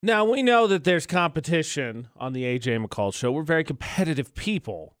Now, we know that there's competition on the AJ McCall show. We're very competitive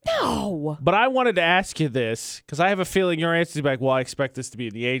people. No. But I wanted to ask you this, because I have a feeling your answer is like, well, I expect this to be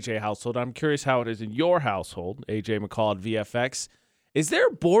in the AJ household. I'm curious how it is in your household, AJ McCall at VFX. Is there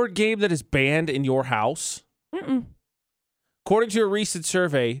a board game that is banned in your house? Mm-mm. According to a recent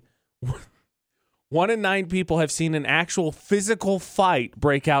survey, 1 in 9 people have seen an actual physical fight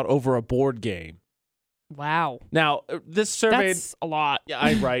break out over a board game. Wow. Now, this survey... That's a lot. Yeah,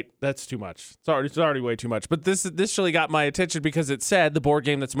 I'm right. That's too much. It's already way too much. But this really got my attention because it said the board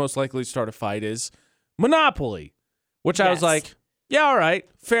game that's most likely to start a fight is Monopoly, which I was like, yeah, all right,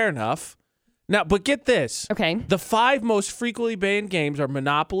 fair enough. Now, but get this. Okay. The 5 most frequently banned games are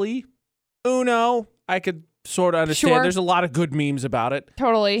Monopoly, Uno. I could sort of understand. Sure. There's a lot of good memes about it.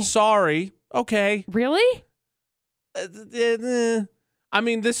 Totally. Sorry. Okay. Really? I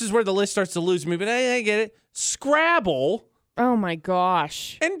mean, this is where the list starts to lose me, but I get it. Scrabble. Oh, my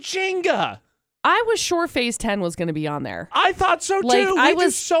gosh. And Jenga. I was sure Phase 10 was going to be on there. I thought so, Like, too. I We do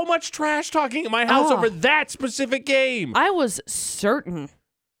was- so much trash talking at my house over that specific game. I was certain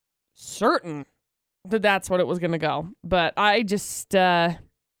that that's what it was going to go. But I just, no.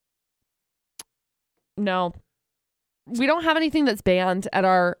 We don't have anything that's banned at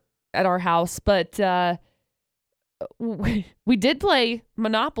our house, but we did play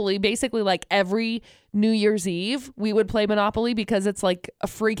Monopoly basically like every New Year's Eve. We would play Monopoly because it's like a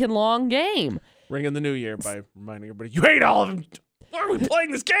freaking long game. Ring in the new year by reminding everybody, you hate all of them. Why are we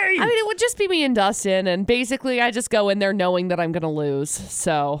playing this game? I mean, it would just be me and Dustin, and basically I just go in there knowing that I'm going to lose.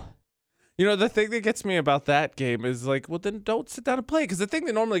 So, You know, the thing that gets me about that game is like, well, then don't sit down and play. Because the thing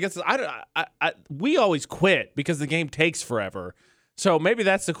that normally gets us, we always quit because the game takes forever. So maybe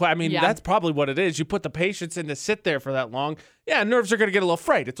that's that's probably what it is. You put the patience in to sit there for that long. Yeah, nerves are going to get a little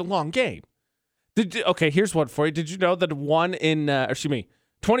frayed. It's a long game. Okay, here's one for you. Did you know that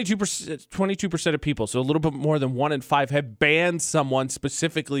 22% of people, so a little bit more than 1 in 5, have banned someone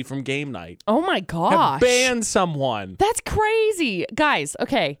specifically from game night? oh my gosh. Have banned someone. That's crazy. Guys,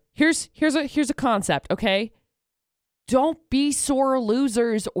 okay. Here's a concept, okay? Don't be sore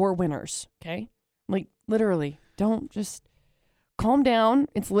losers or winners, okay? Like literally, don't just calm down.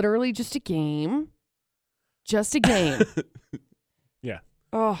 It's literally just a game. Just a game. Yeah.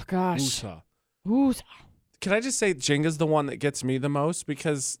 Oh gosh. Woosah. Woosah. Can I just say Jenga's the one that gets me the most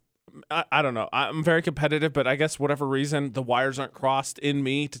because I don't know. I'm very competitive, but I guess whatever reason the wires aren't crossed in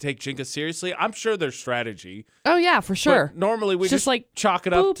me to take Jenga seriously. I'm sure there's strategy. Oh yeah, for sure. But normally we It's just like chalk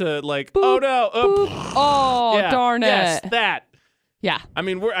it boop, up to like, boop, oh no, boop. Oh yeah, darn it. Yes, that. Yeah. I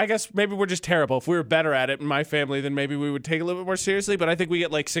mean, I guess maybe we're just terrible. If we were better at it in my family, then maybe we would take it a little bit more seriously. But I think we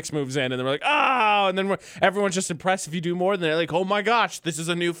get like 6 moves in, and then we're like, oh, and then everyone's just impressed if you do more. And they're like, oh my gosh, this is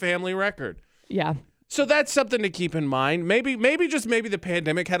a new family record. Yeah. So that's something to keep in mind. Maybe the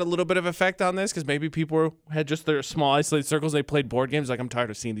pandemic had a little bit of effect on this because maybe people had just their small isolated circles. They played board games. Like, I'm tired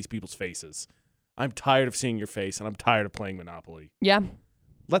of seeing these people's faces. I'm tired of seeing your face, and I'm tired of playing Monopoly. Yeah.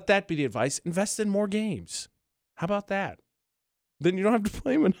 Let that be the advice. Invest in more games. How about that? Then you don't have to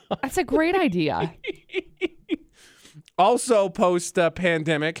play Monopoly. That's a great idea. Also,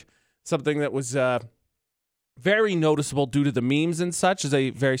 post-pandemic, something that was very noticeable due to the memes and such is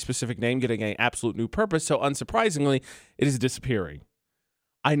a very specific name getting an absolute new purpose. So unsurprisingly, it is disappearing.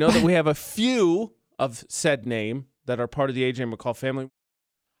 I know that we have a few of said name that are part of the AJ McCall family.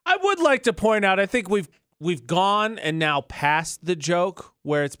 I would like to point out, I think we've gone and now past the joke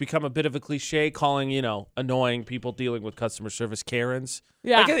where it's become a bit of a cliche calling, annoying people dealing with customer service Karens.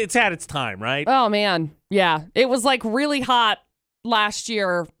 Yeah. Like, it's had its time, right? Oh man. Yeah. It was like really hot last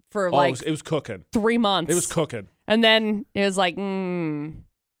year for it was cooking. 3 months. It was cooking. And then it was like, AJ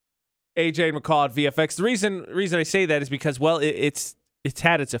McCall at VFX. The reason I say that is because, well, it's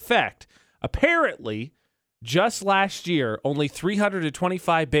had its effect. Apparently, just last year, only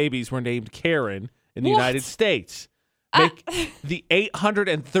 325 babies were named Karen in the United States. Make the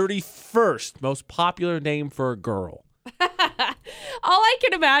 831st most popular name for a girl. all I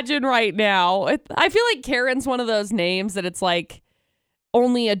can imagine right now, I feel like Karen's one of those names that it's like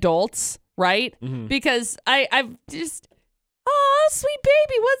only adults, right? Mm-hmm. Because I've just, oh, sweet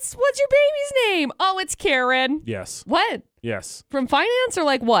baby, what's your baby's name? Oh, it's Karen. Yes. What? Yes. From finance or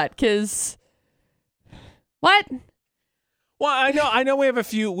like what? Because what? Well, I know we have a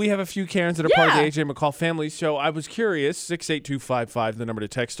few Karens that are part of the AJ McCall family, so I was curious, 68255, the number to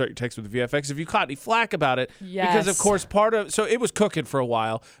text, start your text with the VFX, if you caught any flack about it. Yes. Because, of course, so it was cooking for a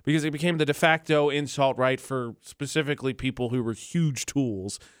while because it became the de facto insult, right, for specifically people who were huge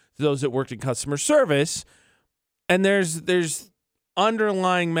tools, those that worked in customer service. And there's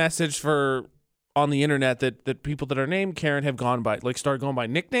underlying message for on the internet that people that are named Karen have gone by, like, started going by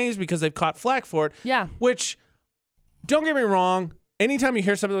nicknames because they've caught flack for it. Yeah. Which, don't get me wrong, anytime you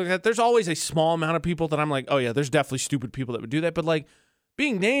hear something like that, there's always a small amount of people that I'm like, oh yeah, there's definitely stupid people that would do that. But like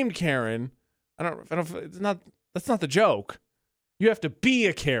being named Karen, that's not the joke. You have to be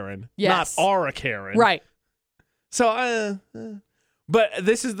a Karen, Yes. not are a Karen. Right. So, but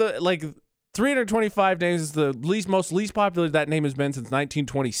this is the, like, 325 names is the least popular that name has been since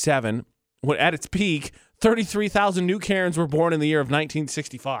 1927. When at its peak, 33,000 new Karens were born in the year of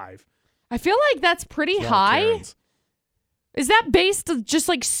 1965. I feel like that's pretty high. Karens. Is that based just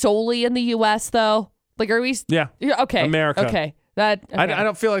like solely in the U.S. though? Like, are we? Yeah. Okay. America. Okay. Okay. I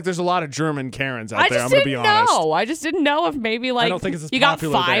don't feel like there's a lot of German Karens out there. I I'm just going to be didn't honest. know. I just didn't know if maybe like I don't think it's as you got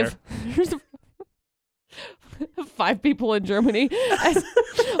popular 5. There's 5 people in Germany.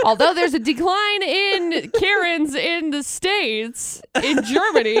 Although there's a decline in Karens in the States, in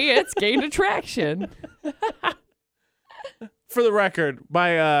Germany, it's gained attraction. For the record,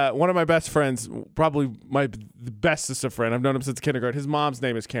 my one of my best friends, probably the bestest of friend, I've known him since kindergarten. His mom's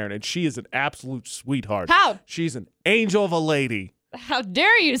name is Karen, and she is an absolute sweetheart. She's an angel of a lady. How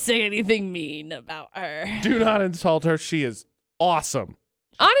dare you say anything mean about her? Do not insult her. She is awesome.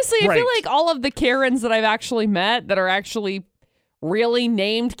 Honestly, Great. I feel like all of the Karens that I've actually met that are actually really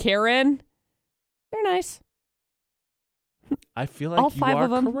named Karen, they're nice. I feel like all you 5 are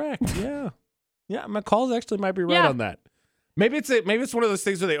of them. correct. Yeah. Yeah, McCall actually might be right on that. Maybe it's one of those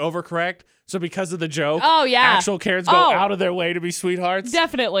things where they overcorrect. So because of the joke, actual Karens go out of their way to be sweethearts.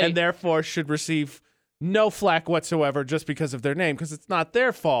 Definitely. And therefore should receive no flack whatsoever just because of their name, because it's not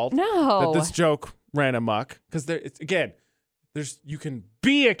their fault that this joke ran amok. Because you can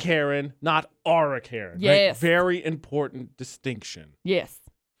be a Karen, not are a Karen. Yes. Right? Very important distinction. Yes.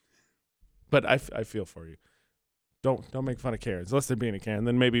 But I feel for you. Don't make fun of Karens unless they're being a Karen.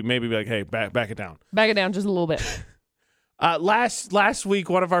 Then maybe be like, hey, back it down. Back it down just a little bit. Last week,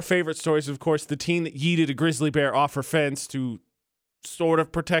 one of our favorite stories, of course, the teen that yeeted a grizzly bear off her fence to sort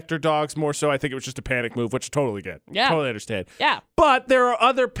of protect her dogs. More so, I think it was just a panic move, which I totally get. Yeah. Totally understand. Yeah. But there are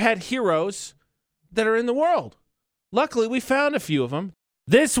other pet heroes that are in the world. Luckily, we found a few of them.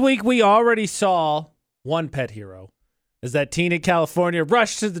 This week, we already saw one pet hero. As that teen in California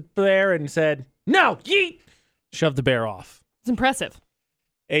rushed to the bear and said, no, yeet! Shoved the bear off. It's impressive.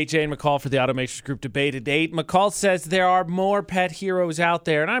 AJ and McCall for the Automations Group debate at 8. McCall says there are more pet heroes out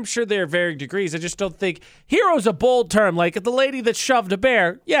there, and I'm sure there are varying degrees. I just don't think hero's a bold term. Like the lady that shoved a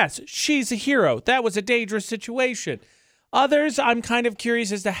bear, yes, she's a hero. That was a dangerous situation. Others, I'm kind of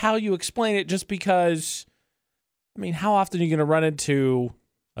curious as to how you explain it, just because, I mean, how often are you going to run into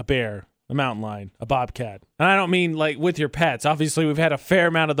a bear, a mountain lion, a bobcat? And I don't mean like with your pets. Obviously, we've had a fair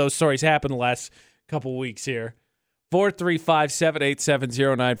amount of those stories happen the last couple weeks here.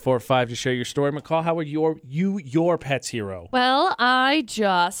 435-787-0945 to share your story. McCall, how are your pet's hero? Well, I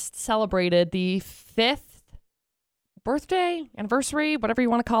just celebrated the 5th birthday, anniversary, whatever you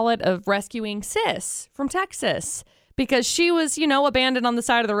want to call it, of rescuing Sis from Texas. Because she was, abandoned on the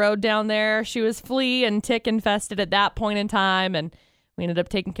side of the road down there. She was flea and tick infested at that point in time. And we ended up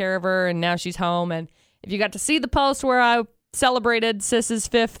taking care of her. And now she's home. And if you got to see the post where I celebrated Sis's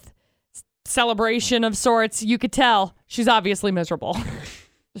 5th celebration of sorts, you could tell she's obviously miserable.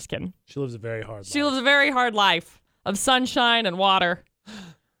 Just kidding. She lives a very hard life. She lives a very hard life of sunshine and water.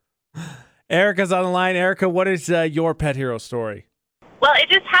 Erica's on the line. Erica, what is your pet hero story? Well, it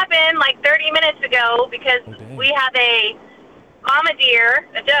just happened like 30 minutes ago because we have a mama deer,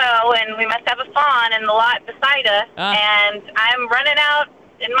 a doe, and we must have a fawn in the lot beside us. And I'm running out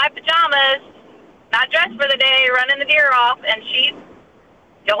in my pajamas, not dressed for the day, running the deer off, and she's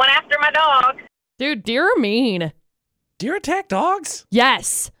going after my dog. Dude, deer are mean. Deer attack dogs?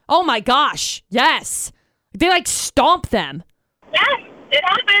 Yes. Oh my gosh. Yes. They like stomp them. Yes. It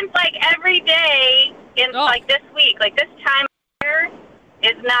happens like every day in like this week. Like this time of year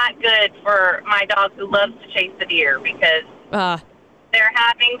is not good for my dog who loves to chase the deer because they're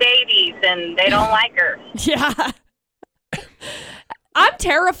having babies and they don't like her. Yeah. I'm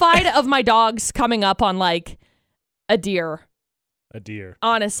terrified of my dogs coming up on like a deer. A deer.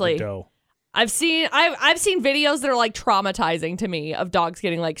 Honestly. A doe. I've seen videos that are like traumatizing to me of dogs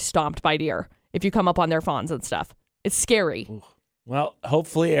getting like stomped by deer if you come up on their fawns and stuff. It's scary. Ooh. Well,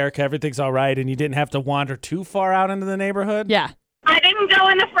 hopefully, Erica, everything's all right and you didn't have to wander too far out into the neighborhood. Yeah. I didn't go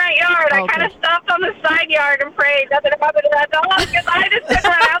in the front yard. I kind of stopped on the side yard and prayed nothing happened to that dog because I just didn't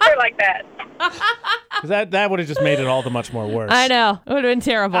run out there like that. That would have just made it all the much more worse. I know. It would have been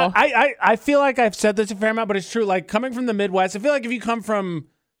terrible. I feel like I've said this a fair amount, but it's true. Like, coming from the Midwest, I feel like if you come from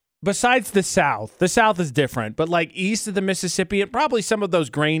besides the South is different, but like east of the Mississippi and probably some of those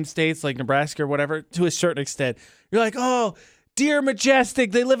grain states like Nebraska or whatever, to a certain extent, you're like, oh, deer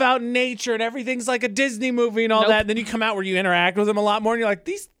majestic. They live out in nature and everything's like a Disney movie and all that. And then you come out where you interact with them a lot more and you're like,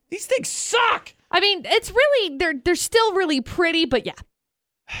 these things suck. I mean, it's really, they're still really pretty, but yeah.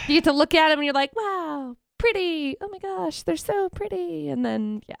 You get to look at them and you're like, wow, pretty. Oh my gosh, they're so pretty. And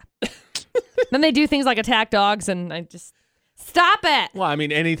then, yeah. Then they do things like attack dogs and I just, stop it. Well, I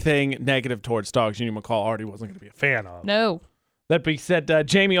mean, anything negative towards dogs, you know, McCall already wasn't going to be a fan of. No. That being said,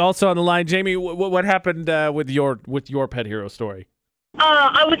 Jamie also on the line. Jamie, what happened with your pet hero story?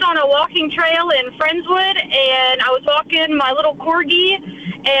 I was on a walking trail in Friendswood, and I was walking my little corgi,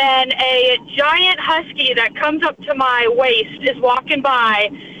 and a giant husky that comes up to my waist is walking by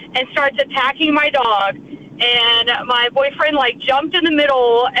and starts attacking my dog. And my boyfriend, jumped in the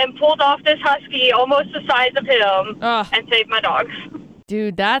middle and pulled off this husky almost the size of him and saved my dog.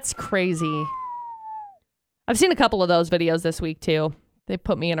 Dude, that's crazy. I've seen a couple of those videos this week, too. They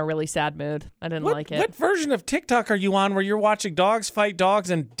put me in a really sad mood. I didn't like it. What version of TikTok are you on where you're watching dogs fight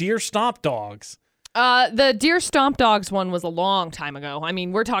dogs and deer stomp dogs? The deer stomp dogs one was a long time ago. I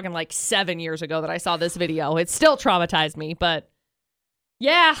mean, we're talking 7 years ago that I saw this video. It still traumatized me, but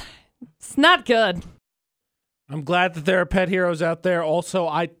yeah, it's not good. I'm glad that there are pet heroes out there. Also,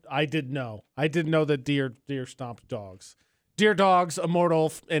 I didn't know. I didn't know that deer stomped dogs. Deer dogs,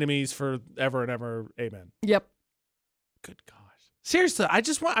 immortal enemies forever and ever. Amen. Yep. Good gosh. Seriously,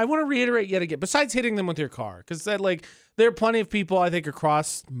 I want to reiterate yet again, besides hitting them with your car, because there are plenty of people, I think,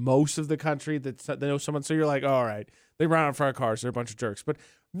 across most of the country that know someone, so you're like, oh, all right, they run out in front of cars, they're a bunch of jerks. But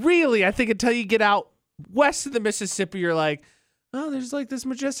really, I think until you get out west of the Mississippi, you're like, oh, there's this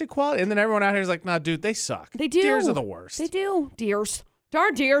majestic quality. And then everyone out here is like, nah, dude, they suck. They do. Deers are the worst. They do. Deers.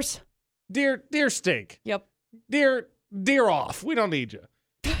 Darn deers. Deer stink. Yep. Deer off. We don't need you.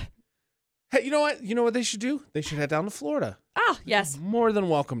 Hey, you know what? You know what they should do? They should head down to Florida. Oh, yes. More than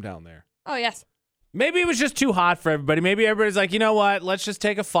welcome down there. Oh, yes. Maybe it was just too hot for everybody. Maybe everybody's like, you know what? Let's just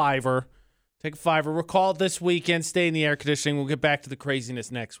take a $5. Take a $5. We'll call it this weekend. Stay in the air conditioning. We'll get back to the craziness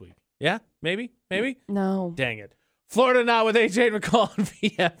next week. Yeah? Maybe? No. Dang it. Florida Now with AJ and McCall on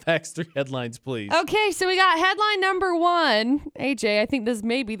VFX. 3 headlines, please. Okay, so we got headline number 1. AJ, I think this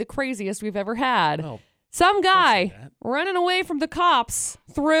may be the craziest we've ever had. Oh, some guy running away from the cops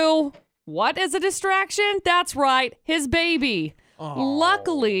through what is a distraction? That's right, his baby. Oh,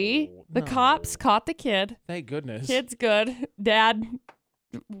 Luckily, the cops caught the kid. Thank goodness. Kid's good. Dad.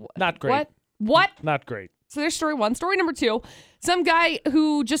 Not great. What? Not great. So there's story 1. Story number 2. Some guy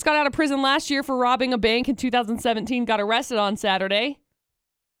who just got out of prison last year for robbing a bank in 2017 got arrested on Saturday.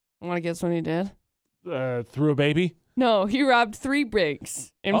 I want to guess what he did. Threw a baby? No, he robbed 3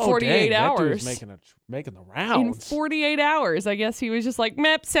 banks in 48 hours. That dude's making the rounds. In 48 hours. I guess he was just like,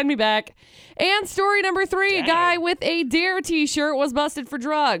 meh, send me back. And story number 3, a guy with a Dare t-shirt was busted for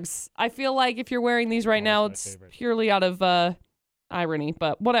drugs. I feel like if you're wearing these right now, it's purely out of irony,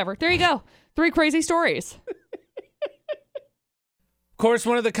 but whatever. There you go. 3 crazy stories. Of course,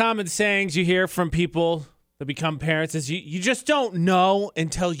 one of the common sayings you hear from people that become parents is you just don't know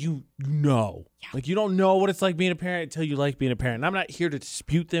until you know. Yeah. You don't know what it's like being a parent until you like being a parent. And I'm not here to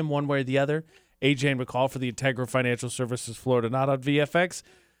dispute them one way or the other. AJ and McCall for the Integra Financial Services Florida, not on VFX.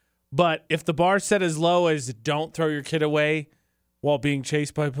 But if the bar set as low as don't throw your kid away while being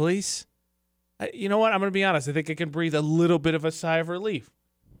chased by police, you know what? I'm going to be honest. I think I can breathe a little bit of a sigh of relief.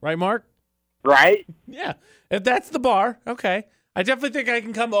 Right, Mark? Right? Yeah. If that's the bar, okay. I definitely think I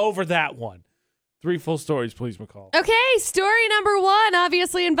can come over that one. 3 full stories, please, McCall. Okay, story number 1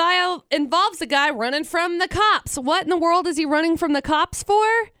 obviously involves a guy running from the cops. What in the world is he running from the cops for?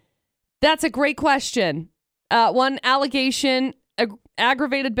 That's a great question. 1 allegation,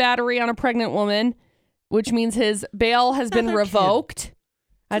 aggravated battery on a pregnant woman, which means his bail has been revoked.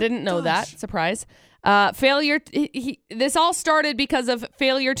 I didn't know that. Surprise. Failure. This all started because of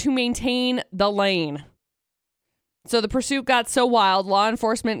failure to maintain the lane. So the pursuit got so wild, law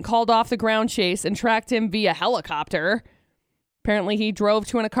enforcement called off the ground chase and tracked him via helicopter. Apparently, he drove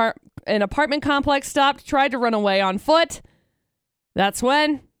to an apartment complex, stopped, tried to run away on foot. That's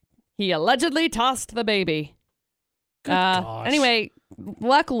when he allegedly tossed the baby. Good gosh. Anyway,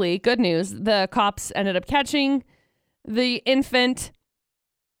 luckily, good news, the cops ended up catching the infant.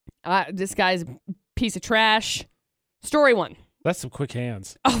 This guy's a piece of trash. Story 1. That's some quick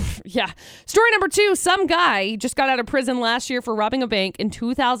hands. Oh, yeah. Story number 2, some guy just got out of prison last year for robbing a bank in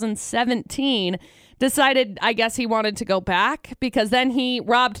 2017. Decided, I guess he wanted to go back because then he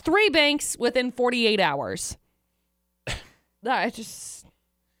robbed 3 banks within 48 hours.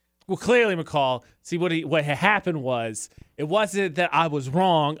 Well, clearly, McCall, see what happened was it wasn't that I was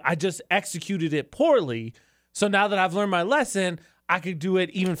wrong. I just executed it poorly. So now that I've learned my lesson, I could do it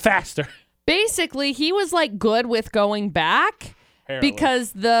even faster. Basically, he was like good with going back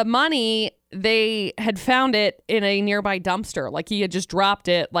because the money, they had found it in a nearby dumpster. Like he had just dropped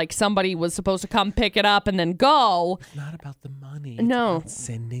it. Like somebody was supposed to come pick it up and then go. It's not about the money. No. It's about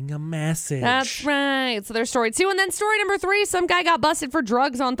sending a message. That's right. So there's story 2. And then story number 3, some guy got busted for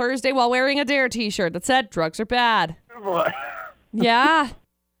drugs on Thursday while wearing a Dare t-shirt that said, drugs are bad. Yeah.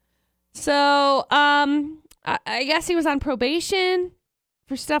 So, I guess he was on probation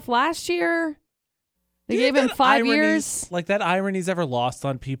for stuff last year. They gave him 5 years. Like that irony's ever lost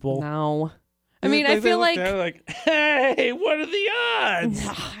on people? No. I mean, I feel like, hey, what are the odds?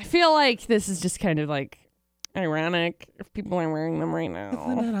 I feel like this is just kind of like ironic if people are wearing them right now.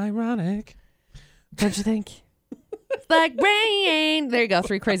 Isn't that ironic? Don't you think? It's like rain. There you go.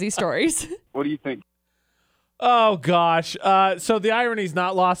 3 crazy stories. What do you think? Oh, gosh. So the irony's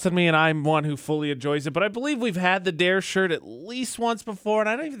not lost on me, and I'm one who fully enjoys it. But I believe we've had the Dare shirt at least once before, and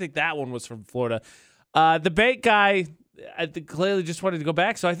I don't even think that one was from Florida. The bait guy, I think, clearly just wanted to go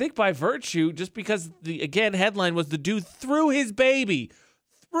back. So I think by virtue, just because the, again, headline was the dude threw his baby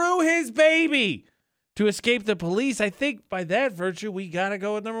to escape the police, I think by that virtue, we got to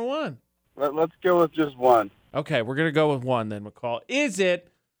go with number 1. Let's go with just 1. Okay, we're going to go with 1 then, McCall. Is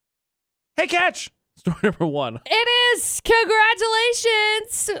it, hey, catch, story number 1. It is.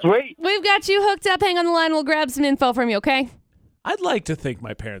 Congratulations. Sweet. We've got you hooked up. Hang on the line. We'll grab some info from you, okay? I'd like to think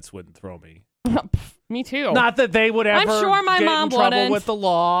my parents wouldn't throw me. Me too. Not that they would ever I'm sure my get mom in trouble wouldn't. with the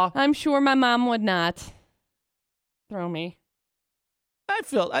law. I'm sure my mom would not throw me. I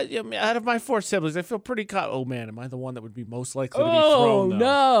feel, out of my 4 siblings, I feel pretty oh man, am I the one that would be most likely to be thrown, though?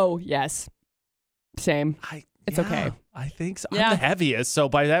 No. Yes. Same. It's okay. I think so. Yeah. I'm the heaviest, so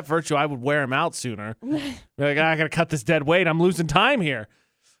by that virtue, I would wear him out sooner. Be like, I gotta cut this dead weight. I'm losing time here.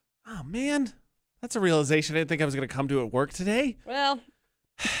 Oh man, that's a realization I didn't think I was gonna come to at work today. Well,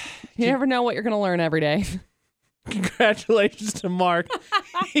 you never know what you're going to learn every day. Congratulations to Mark.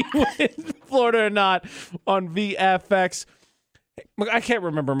 He wins Florida or not on VFX. I can't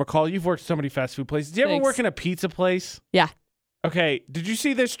remember, McCall. You've worked so many fast food places. Do you ever work in a pizza place? Yeah. Okay. Did you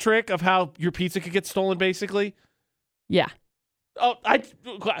see this trick of how your pizza could get stolen, basically? Yeah. Oh,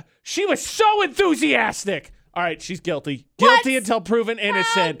 she was so enthusiastic. All right, she's guilty. Guilty until proven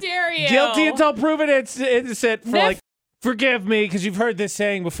innocent. How dare you? Guilty until proven innocent for forgive me, because you've heard this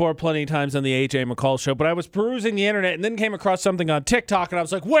saying before plenty of times on the AJ McCall show, but I was perusing the internet and then came across something on TikTok, and I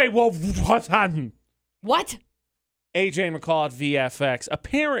was like, wait, whoa, what's happening? What? AJ McCall at VFX.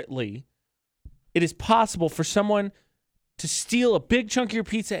 Apparently, it is possible for someone to steal a big chunk of your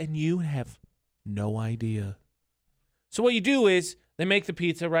pizza and you have no idea. So what you do is they make the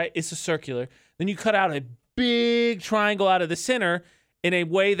pizza, right? It's a circular. Then you cut out a big triangle out of the center in a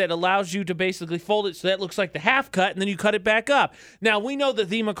way that allows you to basically fold it so that looks like the half cut, and then you cut it back up. Now, we know that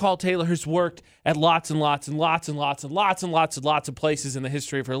the McCall Taylor has worked at lots and lots and lots and lots and lots and lots and lots of places in the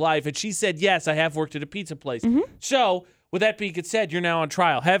history of her life, and she said, yes, I have worked at a pizza place. Mm-hmm. So, with that being said, you're now on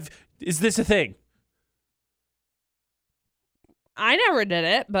trial. Is this a thing? I never did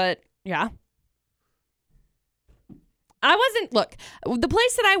it, but yeah. Look, the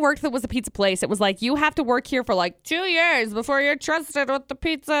place that I worked that was a pizza place, it was like, you have to work here for like 2 years before you're trusted with the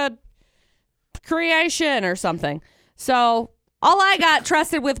pizza creation or something. So all I got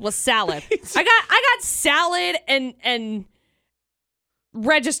trusted with was salad. I got salad and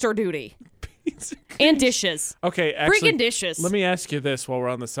register duty. And dishes. Okay, actually, freaking dishes. Let me ask you this while we're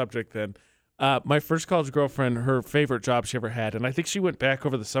on the subject then. My first college girlfriend, her favorite job she ever had, and I think she went back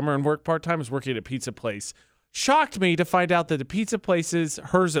over the summer and worked part-time, was working at a pizza place. Shocked me to find out that the pizza places,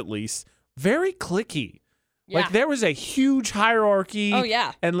 hers at least, very cliquey. Yeah. Like there was a huge hierarchy. Oh,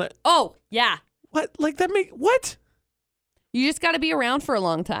 yeah. And oh, yeah. What? Like that what? You just got to be around for a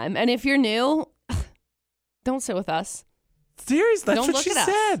long time. And if you're new, don't sit with us. Seriously, that's don't what she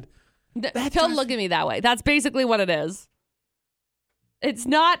said. Don't look at me that way. That's basically what it is. It's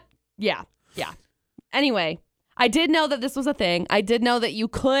not, yeah. Anyway, I did know that this was a thing. I did know that you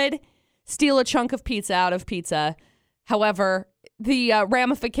could steal a chunk of pizza out of pizza. However, the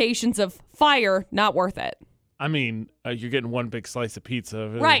ramifications of fire, not worth it. I mean, you're getting one big slice of pizza.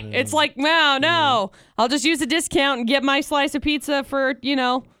 Right. It's like, no. I'll just use a discount and get my slice of pizza for,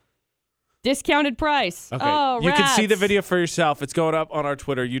 discounted price. Okay. Oh, you can see the video for yourself. It's going up on our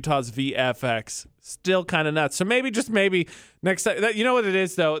Twitter, Utah's VFX. Still kind of nuts. So maybe, just maybe, next time, you know what it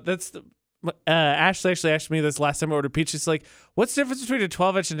is, though? Ashley actually asked me this last time I ordered pizza. She's like, "What's the difference between a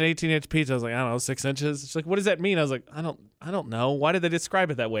 12-inch and an 18-inch pizza?" I was like, "I don't know, 6 inches." She's like, "What does that mean?" I was like, "I don't know. Why did they describe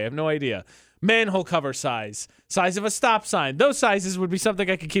it that way? I have no idea." Manhole cover size of a stop sign. Those sizes would be something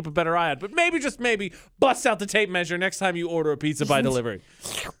I could keep a better eye on. But maybe, just maybe, bust out the tape measure next time you order a pizza by delivery.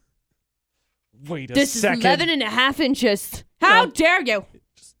 Wait a this second. This is 11.5 inches. How dare you?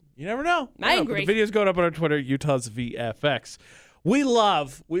 You never know. I agree. The video's going up on our Twitter, Utah's VFX. We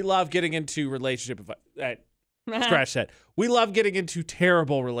love getting into relationship advice. Scratch that. We love getting into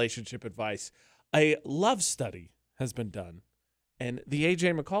terrible relationship advice. A love study has been done, and the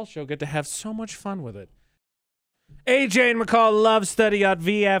AJ and McCall show get to have so much fun with it. AJ and McCall love study on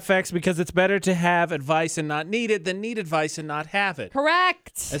VFX because it's better to have advice and not need it than need advice and not have it.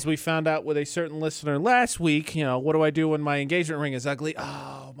 Correct. As we found out with a certain listener last week, what do I do when my engagement ring is ugly?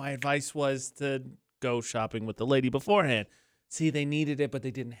 Oh, my advice was to go shopping with the lady beforehand. See, they needed it, but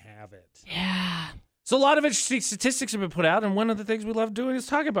they didn't have it. Yeah. So a lot of interesting statistics have been put out, and one of the things we love doing is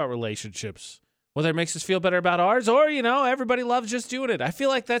talking about relationships. Whether it makes us feel better about ours or, everybody loves just doing it. I feel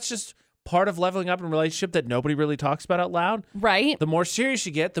like that's just part of leveling up in a relationship that nobody really talks about out loud. Right. The more serious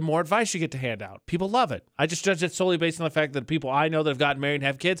you get, the more advice you get to hand out. People love it. I just judge it solely based on the fact that people I know that have gotten married and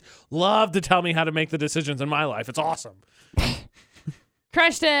have kids love to tell me how to make the decisions in my life. It's awesome.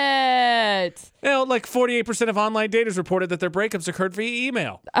 Crushed it. Like 48% of online daters reported that their breakups occurred via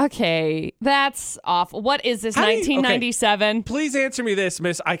email. Okay, that's awful. What is this, 1997? Okay. Please answer me this,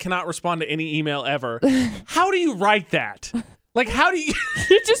 miss. I cannot respond to any email ever. How do you write that? Like, how do you...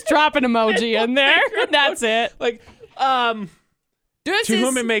 You just drop an emoji in there. That's it. Like, to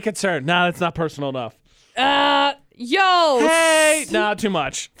whom it may concern. No, that's not personal enough. Hey! No, too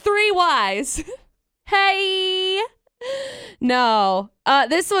much. 3 Ys. Hey! No.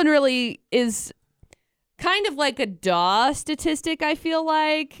 This one really is kind of like a DAW statistic, I feel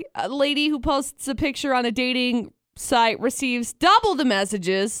like. A lady who posts a picture on a dating site receives double the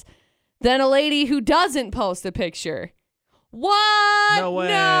messages than a lady who doesn't post a picture. What? No way.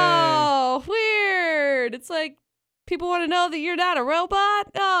 No. Weird. It's like people want to know that you're not a robot.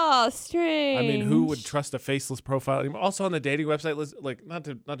 Oh, strange. I mean, who would trust a faceless profile anymore? Also on the dating website, like not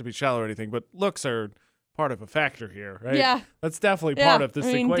to be shallow or anything, but looks are part of a factor here, right? Yeah. That's definitely part of this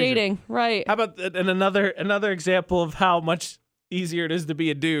equation. Dating, right. How about another example of how much easier it is to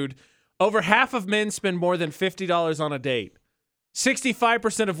be a dude? Over half of men spend more than $50 on a date.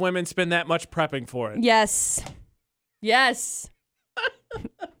 65% of women spend that much prepping for it. Yes. I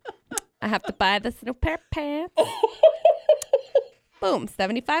have to buy this new pair of pants. Boom,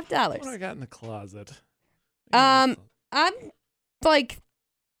 $75. What do I got in the closet? I'm like,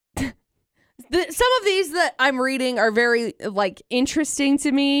 some of these that I'm reading are very interesting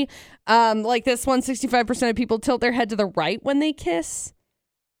to me. Like this one, 65% of people tilt their head to the right when they kiss.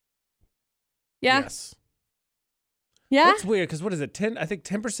 Yeah. Yes. Yeah. That's weird because what is it? I think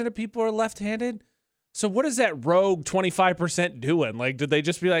 10% of people are left-handed. So what is that rogue 25% doing? Like, did they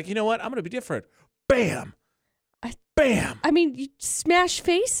just be like, you know what? I'm going to be different. Bam. Bam. I mean, you smash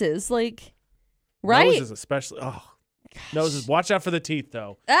faces, right? Noses especially. Oh, gosh. Noses. Watch out for the teeth,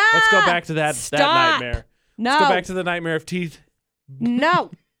 though. Ah, Let's go back to that nightmare. No. Let's go back to the nightmare of teeth.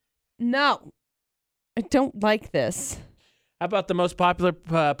 No. I don't like this. How about the most popular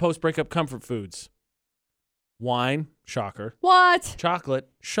post-breakup comfort foods? Wine, shocker. What? Chocolate,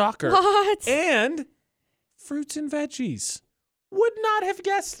 shocker. What? And fruits and veggies. Would not have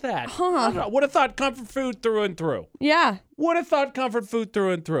guessed that. Huh. Would have thought comfort food through and through. Yeah. Would have thought comfort food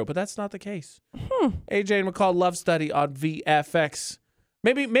through and through, but that's not the case. AJ and McCall love study on VFX.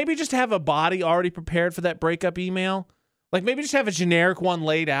 Maybe just have a body already prepared for that breakup email. Like maybe just have a generic one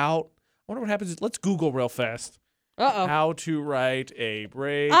laid out. I wonder what happens. Let's Google real fast. Uh-oh. How to write a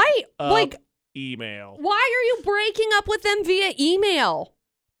break email. Why are you breaking up with them via email?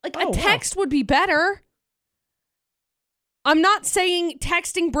 A text would be better. I'm not saying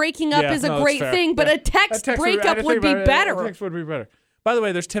texting breaking up is a great thing, but a text breakup would be better. A text would be better. By the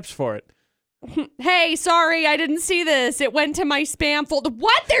way, there's tips for it. Hey, sorry, I didn't see this. It went to my spam folder.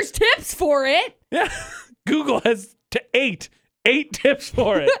 What? There's tips for it? Yeah. Google has 8 tips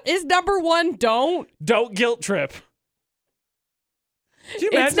for it. Is number 1 don't guilt trip.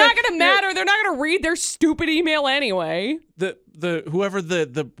 It's not going to matter. They're not going to read their stupid email anyway. Whoever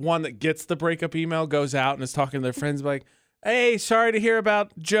the one that gets the breakup email goes out and is talking to their friends like, hey, sorry to hear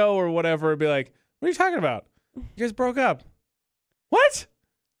about Joe or whatever. And be like, what are you talking about? You guys broke up. What?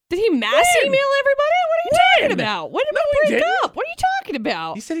 Did he mass email everybody? What are you talking about? When did we break up? What are you talking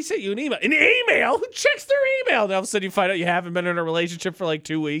about? He said he sent you an email. An email? Who checks their email? And all of a sudden you find out you haven't been in a relationship for like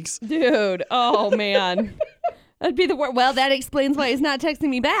 2 weeks. Dude, oh man. That'd be the word. Well, that explains why he's not texting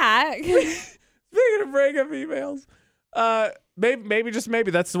me back. Speaking of breakup emails, maybe just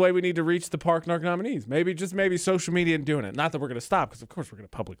maybe that's the way we need to reach the Park Narc nominees. Maybe just maybe social media and doing it. Not that we're going to stop, because of course we're going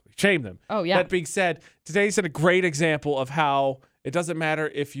to publicly shame them. Oh, yeah. That being said, today's a great example of how it doesn't matter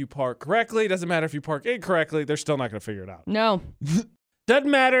if you park correctly. It doesn't matter if you park incorrectly. They're still not going to figure it out. No. Doesn't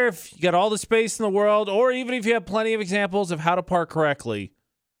matter if you got all the space in the world, or even if you have plenty of examples of how to park correctly.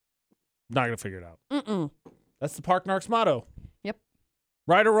 Not going to figure it out. Mm-mm. That's the Park Narcs motto. Yep.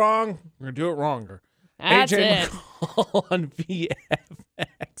 Right or wrong, we're going to do it wronger. That's AJ it. McCall on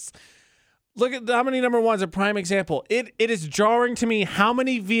VFX. Look at how many number ones, a prime example. It is jarring to me how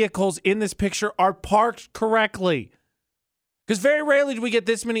many vehicles in this picture are parked correctly. Because very rarely do we get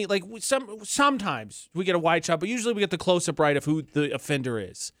this many, like sometimes we get a wide shot, but usually we get the close-up right of who the offender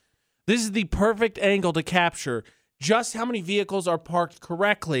is. This is the perfect angle to capture just how many vehicles are parked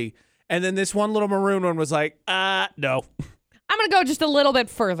correctly. And then this one little maroon one was like, no. I'm going to go just a little bit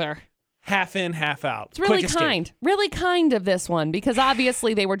further. Half in, half out. It's really Quick escape. kind. Really kind of this one, because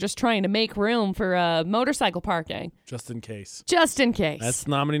obviously they were just trying to make room for motorcycle parking. Just in case. Just in case. That's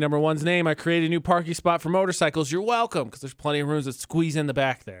nominee number one's name. I created a new parking spot for motorcycles. You're welcome, because there's plenty of rooms that squeeze in the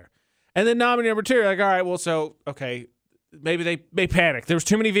back there. And then nominee number two, like, all right, well, so, okay, maybe they panicked. There was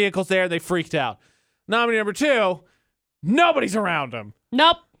too many vehicles there. They freaked out. Nominee number two, nobody's around them.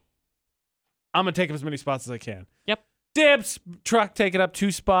 Nope. I'm going to take up as many spots as I can. Yep. Dibs, truck taking up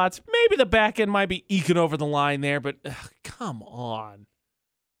 2 spots. Maybe the back end might be eking over the line there, but come on.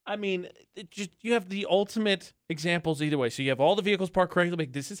 I mean, you have the ultimate examples either way. So you have all the vehicles parked correctly.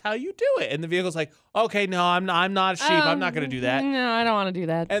 Like, this is how you do it. And the vehicle's like, okay, no, I'm not a sheep. I'm not going to do that. No, I don't want to do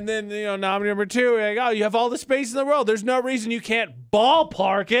that. And then, nominee number two, like, oh, you have all the space in the world. There's no reason you can't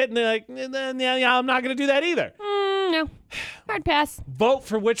ballpark it. And they're like, yeah, I'm not going to do that either. No. Hard pass. Vote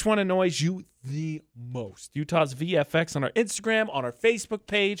for which one annoys you the most. Utah's VFX on our Instagram, on our Facebook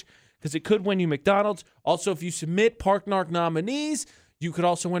page, because it could win you McDonald's. Also, if you submit Park Narc nominees, you could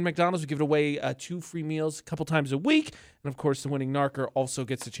also win McDonald's. We give it away 2 free meals a couple times a week. And, of course, the winning Narcer also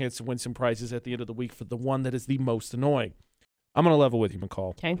gets a chance to win some prizes at the end of the week for the one that is the most annoying. I'm going to level with you,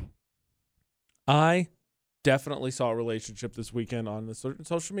 McCall. Okay. I definitely saw a relationship this weekend on the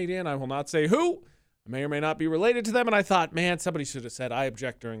social media, and I will not say who. I may or may not be related to them, and I thought, man, somebody should have said I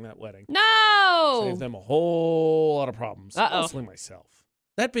object during that wedding. No! Save them a whole lot of problems. Uh-oh. Mostly myself.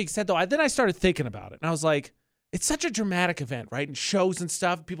 That being said, though, then I started thinking about it, and I was like, it's such a dramatic event, right? And shows and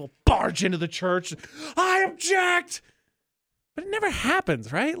stuff, people barge into the church. I object! But it never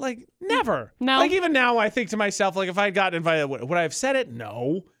happens, right? Like, never. No. Like, even now, I think to myself, like, if I had gotten invited, would I have said it?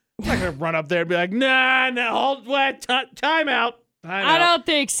 No. I'm not going to run up there and be like, nah, hold, what, time out. I don't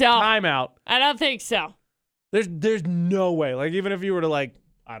think so. Time out. I don't think so. There's no way. Like, even if you were to, like,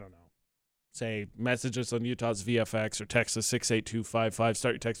 I don't know, say, message us on Utah's VFX or text us 68255,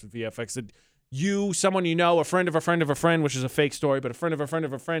 start your text with VFX. And you, someone you know, a friend of a friend of a friend, which is a fake story, but a friend of a friend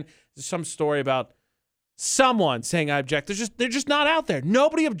of a friend, there's some story about someone saying I object. They're just not out there.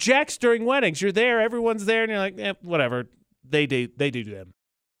 Nobody objects during weddings. You're there, everyone's there, and you're like, whatever. They do them.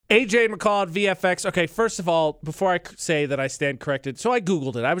 AJ McCall at VFX. Okay, first of all, before I say that I stand corrected, so I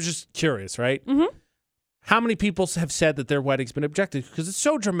Googled it. I was just curious, right? Mm-hmm. How many people have said that their wedding's been objected? Because it's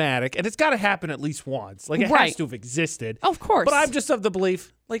so dramatic, and it's got to happen at least once. Like, it has to have existed. Of course. But I'm just of the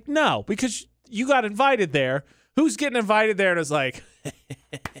belief, like, no, because you got invited there. Who's getting invited there and is like...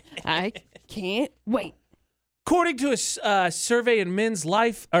 I can't wait. According to a survey in Men's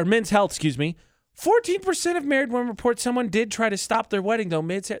Health, 14% of married women report someone did try to stop their wedding, though,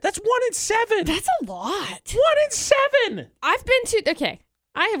 mid-season. That's 1 in 7. That's a lot. 1 in 7. I've been to, okay,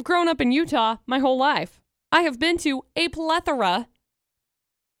 I have grown up in Utah my whole life. I have been to a plethora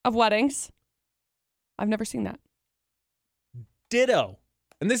of weddings. I've never seen that. Ditto.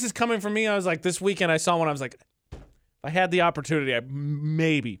 And this is coming from me. I was like, this weekend I saw one. I was like, if I had the opportunity, I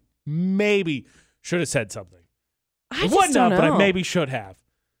maybe should have said something. I wouldn't have, know. but I maybe should have.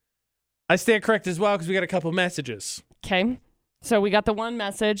 I stand correct as well because we got a couple messages. Okay. So we got the one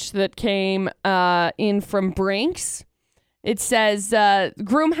message that came in from Brinks. It says,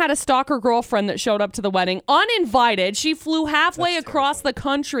 groom had a stalker girlfriend that showed up to the wedding uninvited. She flew halfway across the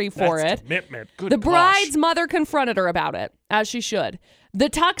country for That's it. commitment. Good The gosh. bride's mother confronted her about it, as she should. The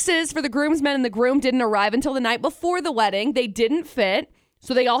tuxes for the groomsmen and the groom didn't arrive until the night before the wedding. They didn't fit,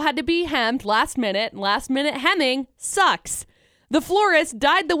 so they all had to be hemmed last minute. Last minute hemming sucks. The florist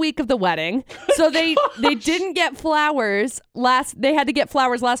died the week of the wedding, so they didn't get flowers they had to get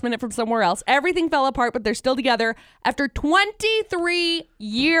flowers last minute from somewhere else. Everything fell apart, but they're still together after 23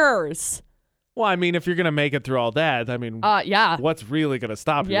 years. Well, I mean, if you're going to make it through all that, I mean, Yeah. what's really going to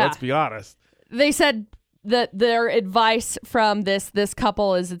stop you? Yeah. Let's be honest. They said their advice from this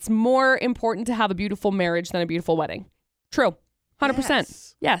couple is it's more important to have a beautiful marriage than a beautiful wedding. True.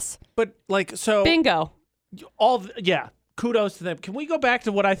 100%. Yes. But like, so bingo. Kudos to them. Can we go back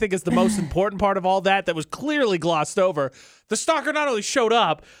to what I think is the most important part of all that was clearly glossed over? The stalker not only showed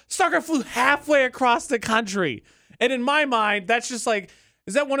up, stalker flew halfway across the country. And in my mind, that's just like,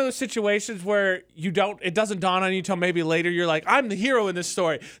 is that one of those situations where it doesn't dawn on you until maybe later? You're like, I'm the hero in this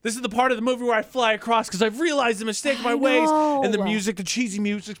story. This is the part of the movie where I fly across because I've realized the mistake of my ways. And the cheesy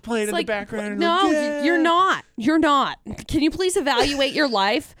music's playing in the background. No, you're not. You're not. Can you please evaluate your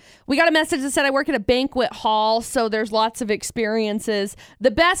life? We got a message that said I work at a banquet hall, so there's lots of experiences.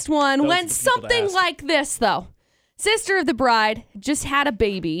 The best one went something like this, though. Sister of the bride just had a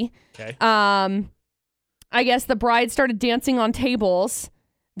baby. Okay. I guess the bride started dancing on tables.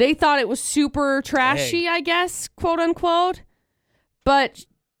 They thought it was super trashy, I guess, quote unquote. But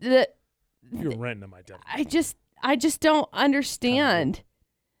you're renting my identity. I just don't understand.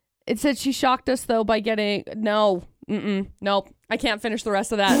 It said she shocked us though by getting nope. I can't finish the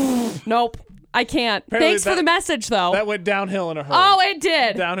rest of that. Nope. I can't. Apparently Thanks for the message though. That went downhill in a hurry. Oh, it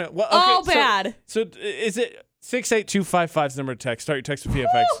did. Downhill. Well, okay, bad. So is it 68255's number to text? Start your text with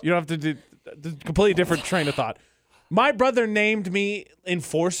VFX. You don't have to do the completely different train of thought. My brother named me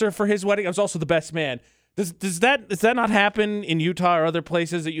enforcer for his wedding. I was also the best man. Does that not happen in Utah or other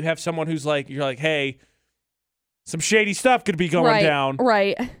places that you have someone who's like, you're like, hey, some shady stuff could be going down.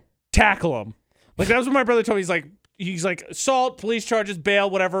 Right. Tackle him. Like that was what my brother told me. He's like assault, police charges, bail,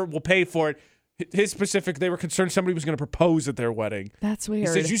 whatever. We'll pay for it. His specific, they were concerned somebody was going to propose at their wedding. That's weird.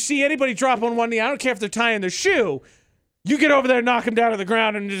 He says, you see anybody drop on one knee, I don't care if they're tying their shoe. You get over there, knock him down to the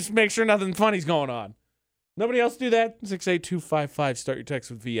ground, and just make sure nothing funny's going on. Nobody else do that? 68255, start your text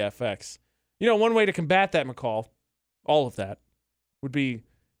with VFX. You know, one way to combat that, McCall, all of that, would be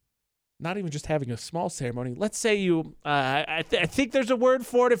not even just having a small ceremony. Let's say you, I think there's a word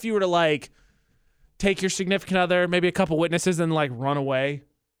for it if you were to, like, take your significant other, maybe a couple witnesses, and, like, run away.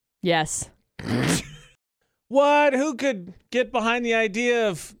 Yes. What? Who could get behind the idea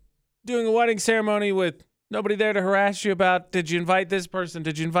of doing a wedding ceremony with nobody there to harass you about, did you invite this person?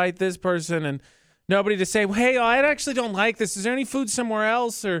 Did you invite this person? And nobody to say, well, hey, I actually don't like this. Is there any food somewhere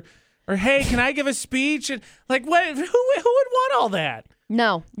else? Or hey, can I give a speech? And like, what? Who would want all that?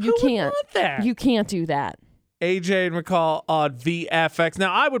 No, you Who can't. would want that? You can't do that. AJ and McCall on VFX.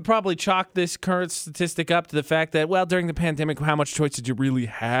 Now, I would probably chalk this current statistic up to the fact that, well, during the pandemic, how much choice did you really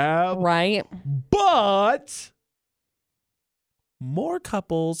have? Right. But more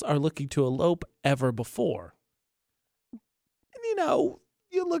couples are looking to elope ever before. And, you know,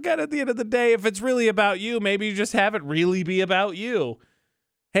 you look at it at the end of the day, if it's really about you, maybe you just have it really be about you.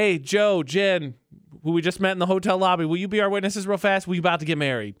 Hey, Joe, Jen, who we just met in the hotel lobby, will you be our witnesses real fast? We about to get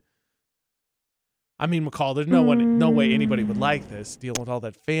married. I mean, McCall, there's no way anybody would like this, dealing with all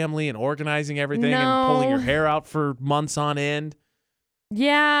that family and organizing everything and pulling your hair out for months on end.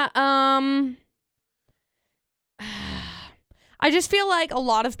 Yeah, I just feel like a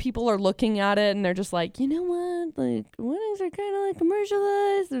lot of people are looking at it and they're just like, you know what? Like, weddings are kind of like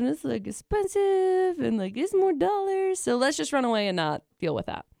commercialized and it's like expensive and like it's more dollars. So let's just run away and not deal with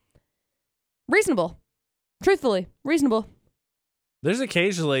that. Reasonable. Truthfully, reasonable. There's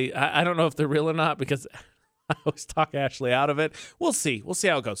occasionally, I don't know if they're real or not because I always talk Ashley out of it. We'll see. We'll see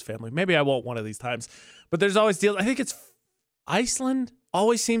how it goes, family. Maybe I won't one of these times. But there's always deals. I think it's Iceland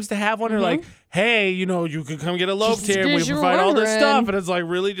always seems to have one. They're like, hey, you know, you can come get eloped here. We provide all this stuff. And it's like,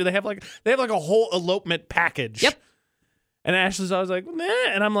 really? Do they have like a whole elopement package? Yep. And Ashley's always like, nah.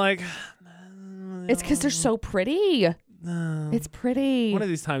 And I'm like, it's because they're so pretty. No. It's pretty. One of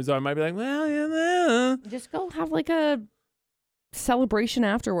these times, though, I might be like, well, yeah, nah. Just go have like a celebration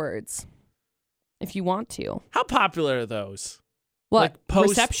afterwards if you want to. How popular are those? What? Like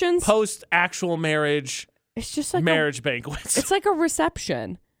Receptions? Post actual marriage. It's just like marriage banquets. It's like a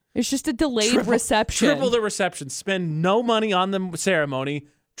reception. It's just a delayed reception. Triple the reception. Spend no money on the ceremony.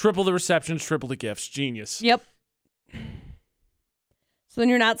 Triple the receptions. Triple the gifts. Genius. Yep. So then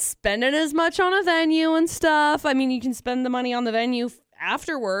you're not spending as much on a venue and stuff. I mean, you can spend the money on the venue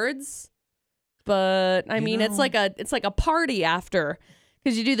afterwards, but I mean, it's like a party after,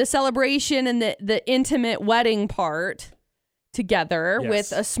 because you do the celebration and the intimate wedding part together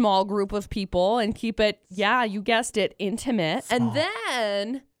with a small group of people and keep it, yeah, you guessed it, intimate. Small.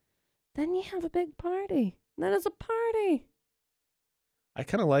 And then you have a big party. That is a party. I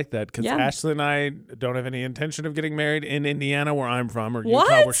kind of like that because Ashley and I don't have any intention of getting married in Indiana, where I'm from, or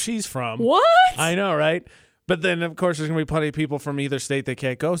Utah, where she's from. What? I know, right? But then, of course, there's going to be plenty of people from either state that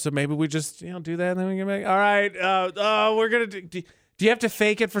can't go, so maybe we just do that and then we can make. All right, we're going to do you have to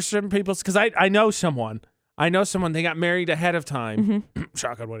fake it for certain people? Because I know someone. I know someone, they got married ahead of time.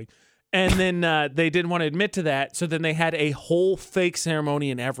 Shotgun wedding. And then they didn't want to admit to that. So then they had a whole fake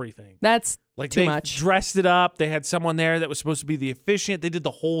ceremony and everything. That's like too they much. Dressed it up. They had someone there that was supposed to be the officiant. They did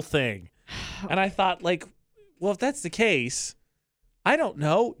the whole thing. And I thought, like, well, if that's the case, I don't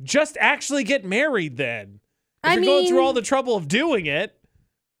know. Just actually get married then. If you're going through all the trouble of doing it.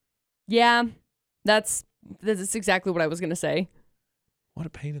 Yeah, that's exactly what I was going to say. What a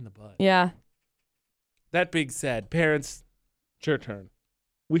pain in the butt. Yeah. That being said, parents, it's your turn.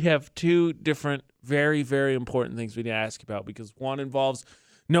 We have two different, very, very important things we need to ask about because one involves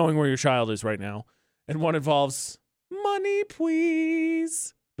knowing where your child is right now, and one involves money,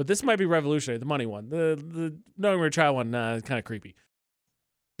 please. But this might be revolutionary, the money one. The knowing where your child one is kind of creepy.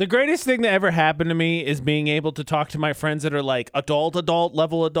 The greatest thing that ever happened to me is being able to talk to my friends that are like adult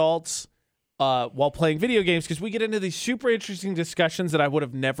level adults while playing video games, because we get into these super interesting discussions that I would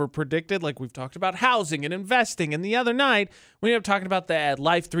have never predicted. Like we've talked about housing and investing, and the other night we ended up talking about the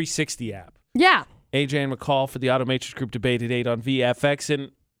Life 360 app. Yeah. AJ and McCall for the Automatrix Group debate at 8 on VFX.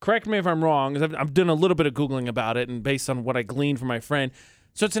 And correct me if I'm wrong, because I've done a little bit of Googling about it and based on what I gleaned from my friend.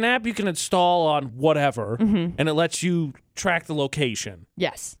 So it's an app you can install on whatever, and it lets you track the location.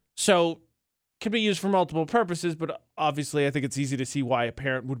 Yes. So it can be used for multiple purposes, but obviously I think it's easy to see why a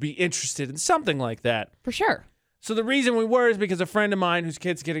parent would be interested in something like that. For sure. So the reason we were is because a friend of mine whose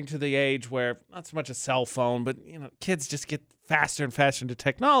kid's getting to the age where not so much a cell phone, but kids just get faster and faster into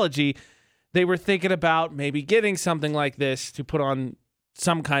technology. They were thinking about maybe getting something like this to put on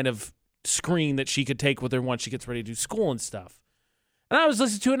some kind of screen that she could take with her once she gets ready to do school and stuff. And I was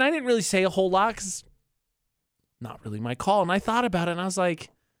listening to it, and I didn't really say a whole lot because not really my call. And I thought about it, and I was like, if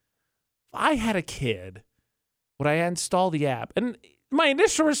I had a kid, would I install the app? And my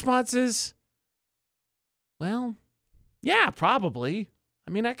initial response is, well, yeah, probably.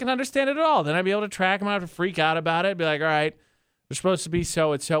 I mean, I can understand it at all. Then I'd be able to track them. I don't have to freak out about it. Be like, all right, they're supposed to be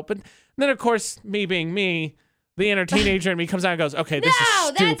so and so. But then, of course, me being me, the inner teenager in me comes out and goes, okay, this is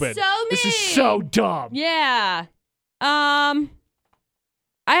stupid. That's so mean. This is so dumb. Yeah.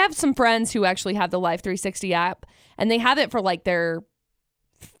 I have some friends who actually have the Life 360 app, and they have it for like their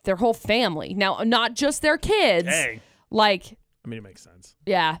whole family. Now, not just their kids. Dang. Like, I mean, it makes sense.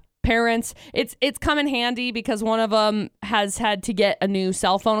 Yeah, parents. It's come in handy because one of them has had to get a new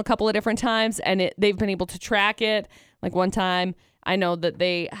cell phone a couple of different times, and they've been able to track it. Like one time, I know that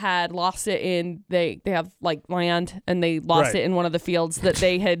they had lost it in, they have like land, and they lost it in one of the fields that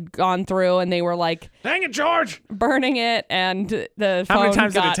they had gone through, and they were like, dang it, George! Burning it, and the How phone many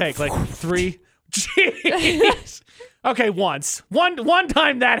times got, did it take? Like 3? Jeez. Okay, once. One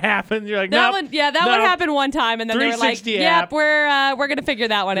time that happened. You're like, that nope, one happened one time, and then they were like, 360 "Yep, app. we're gonna figure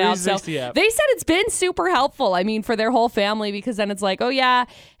that one out." So 360 app. they said it's been super helpful. I mean, for their whole family, because then it's like, oh yeah,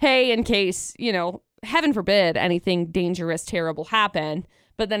 hey, in case heaven forbid anything dangerous, terrible happen.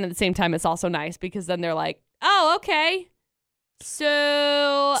 But then at the same time, it's also nice because then they're like, oh, okay.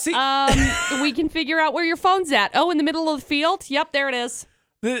 So we can figure out where your phone's at. Oh, in the middle of the field? Yep, there it is.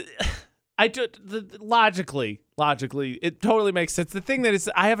 Logically, it totally makes sense. The thing that is,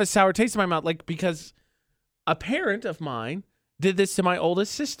 I have a sour taste in my mouth, like, because a parent of mine did this to my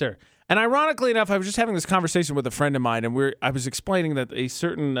oldest sister. And ironically enough, I was just having this conversation with a friend of mine, and I was explaining that a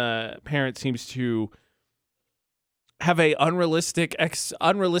certain parent seems to have a unrealistic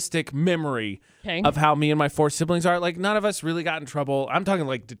memory of how me and my 4 siblings are. Like, none of us really got in trouble. I'm talking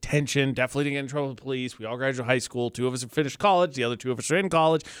like detention, definitely didn't get in trouble with the police. We all graduated high school. 2 of us have finished college. The other 2 of us are in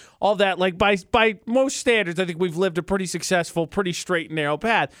college. All that, like, by most standards, I think we've lived a pretty successful, pretty straight and narrow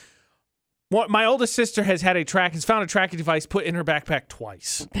path. My oldest sister has found a tracking device put in her backpack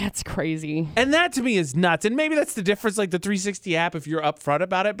twice. That's crazy. And that to me is nuts. And maybe that's the difference, like the 360 app, if you're upfront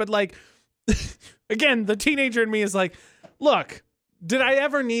about it. But like, again, the teenager in me is like, look, did I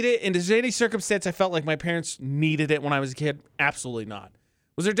ever need it? And is there any circumstance I felt like my parents needed it when I was a kid? Absolutely not.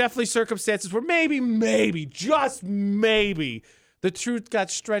 Was there definitely circumstances where maybe, just maybe, the truth got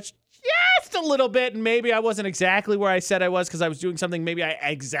stretched just a little bit, and maybe I wasn't exactly where I said I was because I was doing something maybe I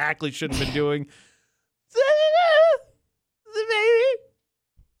exactly shouldn't have been doing. Maybe.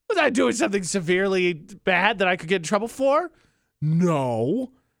 Was I doing something severely bad that I could get in trouble for?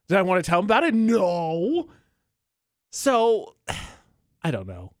 No. Did I want to tell them about it? No. So, I don't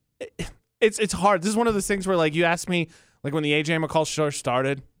know. It's hard. This is one of those things where, like, you asked me, like, when the AJ McCall show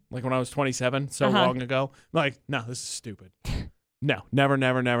started, like when I was 27, long ago, I'm like, no, this is stupid. No, never.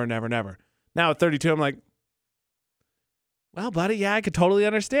 Now at 32, I'm like, well, buddy, yeah, I could totally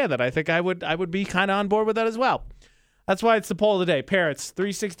understand that. I think I would be kind of on board with that as well. That's why it's the poll of the day. Parents,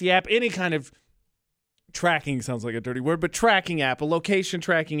 360 app, any kind of tracking, sounds like a dirty word, but tracking app, a location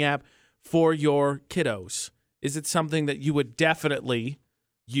tracking app for your kiddos? Is it something that you would definitely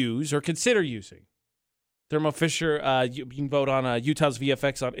use or consider using? Thermo Fisher, you can vote on Utah's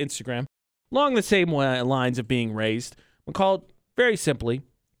VFX on Instagram. Along the same lines of being raised, McCall, very simply,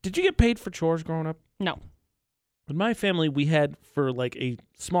 did you get paid for chores growing up? No. In my family, we had, for like a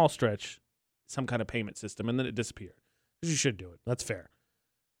small stretch, some kind of payment system, and then it disappeared. Because you should do it. That's fair.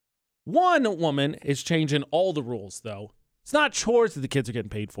 One woman is changing all the rules, though. It's not chores that the kids are getting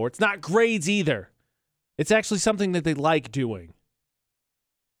paid for. It's not grades either. It's actually something that they like doing.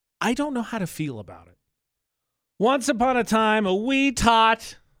 I don't know how to feel about it. Once upon a time, a wee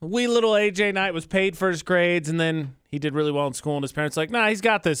little AJ Knight was paid for his grades, and then he did really well in school, and his parents were like, nah, he's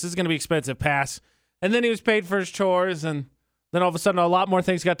got this. This is going to be expensive. Pass. And then he was paid for his chores, and then all of a sudden a lot more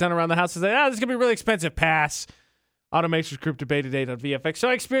things got done around the house. He's like, this is going to be really expensive. Pass. Automations Group debate today on VFX. So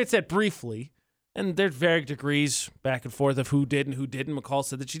I experienced that briefly, and there's varying degrees back and forth of who did and who didn't. McCall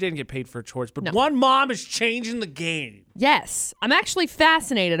said that she didn't get paid for her chores, but one mom is changing the game. Yes. I'm actually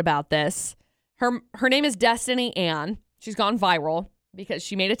fascinated about this. Her name is Destiny Ann. She's gone viral because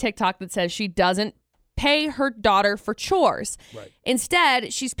she made a TikTok that says she doesn't pay her daughter for chores. Right.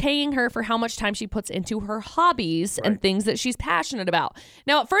 Instead, she's paying her for how much time she puts into her hobbies and things that she's passionate about.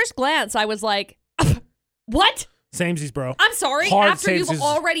 Now, at first glance, I was like, what? Samesies, bro. I'm sorry. Hard after you've samesies.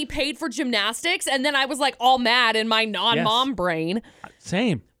 already paid for gymnastics, and then I was like all mad in my non-mom brain.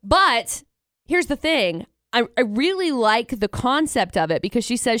 Same. But here's the thing. I really like the concept of it because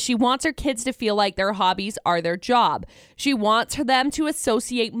she says she wants her kids to feel like their hobbies are their job. She wants them to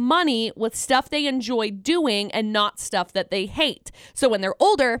associate money with stuff they enjoy doing and not stuff that they hate. So when they're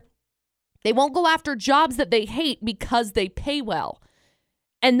older, they won't go after jobs that they hate because they pay well.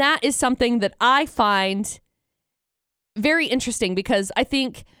 And that is something that I find very interesting because I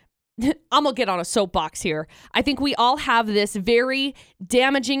think I'm going to get on a soapbox here. I think we all have this very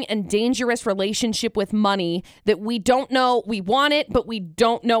damaging and dangerous relationship with money that we don't know. We want it, but we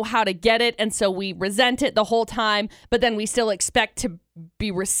don't know how to get it. And so we resent it the whole time, but then we still expect to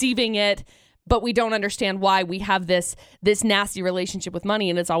be receiving it, but we don't understand why we have this nasty relationship with money.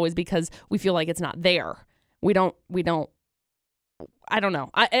 And it's always because we feel like it's not there. We don't I don't know.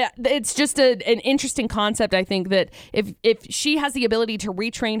 It's just an interesting concept. I think that if she has the ability to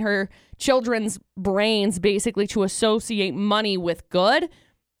retrain her children's brains basically to associate money with good,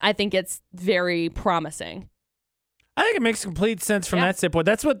 I think it's very promising. I think it makes complete sense from that standpoint.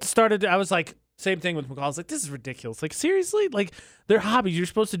 That's what started. I was like, same thing with McCall. I was like, this is ridiculous. Like, seriously? Like, they're hobbies. You're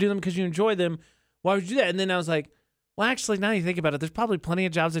supposed to do them because you enjoy them. Why would you do that? And then I was like, well, actually, now you think about it, there's probably plenty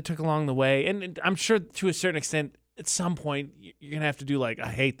of jobs I took along the way. And I'm sure to a certain extent, at some point, you're going to have to do like, I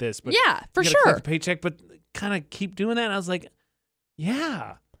hate this. But yeah, for you gotta sure. collect a paycheck, but kind of keep doing that. And I was like,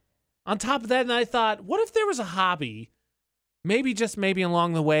 yeah. On top of that, and I thought, what if there was a hobby, maybe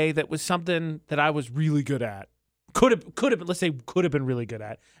along the way, that was something that I was really good at? Could have been, let's say, could have been really good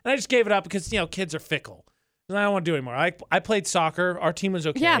at. And I just gave it up because, kids are fickle. And I don't want to do it anymore. I played soccer. Our team was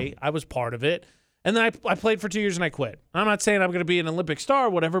okay. Yeah. I was part of it. And then I played for 2 years and I quit. I'm not saying I'm going to be an Olympic star or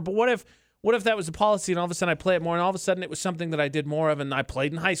whatever, but what if that was a policy and all of a sudden I play it more and all of a sudden it was something that I did more of and I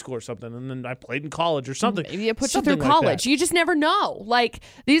played in high school or something and then I played in college or something. Maybe it puts you Something through like college. that. You just never know. Like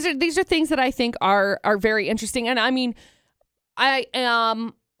these are things that I think are very interesting. And I mean, I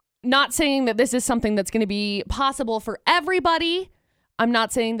am not saying that this is something that's going to be possible for everybody. I'm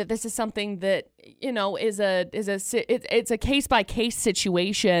not saying that this is something that, it's a case by case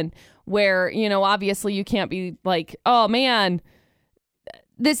situation where, obviously you can't be like, oh man,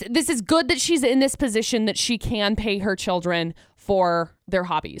 this is good that she's in this position that she can pay her children for their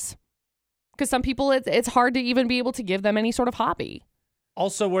hobbies. Because some people, it's hard to even be able to give them any sort of hobby.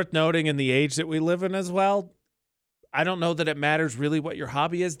 Also worth noting in the age that we live in as well, I don't know that it matters really what your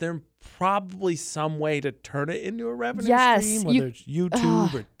hobby is. There's probably some way to turn it into a revenue stream, whether it's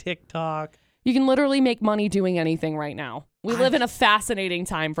YouTube or TikTok. You can literally make money doing anything right now. We live in a fascinating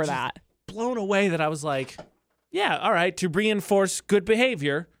time for that. Blown away that I was like, yeah, all right, to reinforce good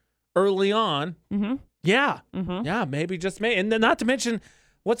behavior early on. Mm-hmm. Yeah. Mm-hmm. Yeah, maybe just me. And then not to mention,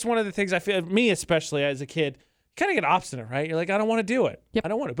 what's one of the things I feel, me especially as a kid, kind of get obstinate, right? You're like, I don't want to do it. Yep. I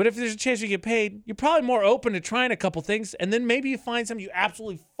don't want to. But if there's a chance you get paid, you're probably more open to trying a couple things. And then maybe you find something you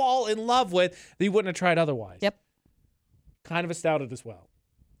absolutely fall in love with that you wouldn't have tried otherwise. Yep. Kind of astounded as well.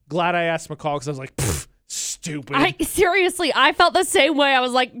 Glad I asked McCall because I was like, stupid. I felt the same way. I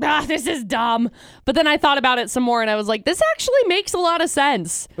was like, this is dumb. But then I thought about it some more and I was like, this actually makes a lot of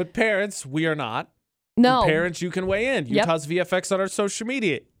sense. But parents, we are not. No. And parents, you can weigh in. Yep. Utah's VFX on our social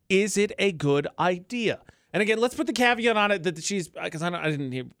media. Is it a good idea? And again, let's put the caveat on it that she's, because I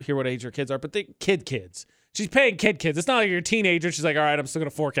didn't hear what age her kids are, but they kids. She's paying kids. It's not like you're a teenager. She's like, all right, I'm still going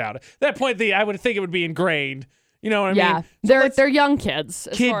to fork out. At that point, I would think it would be ingrained. You know what I mean? Yeah, they're young kids,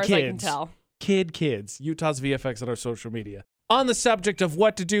 as far as kids. I can tell. Kids. Utah's VFX on our social media. On the subject of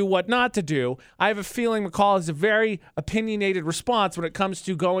what to do, what not to do, I have a feeling McCall has a very opinionated response when it comes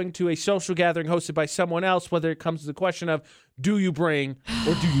to going to a social gathering hosted by someone else, whether it comes to the question of do you bring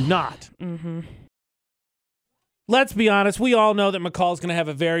or do you not? Mm-hmm. Let's be honest. We all know that McCall's going to have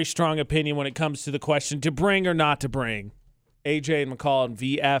a very strong opinion when it comes to the question to bring or not to bring. AJ and McCall and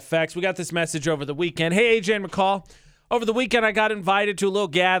VFX. We got this message over the weekend. Hey, AJ and McCall. Over the weekend, I got invited to a little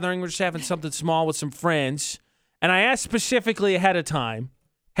gathering. We're just having something small with some friends. And I asked specifically ahead of time,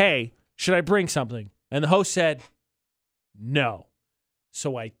 hey, should I bring something? And the host said, no.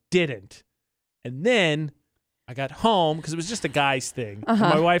 So I didn't. And then I got home because it was just a guy's thing. And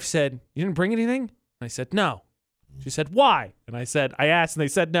my wife said, you didn't bring anything? And I said, no. She said, why? And I asked and they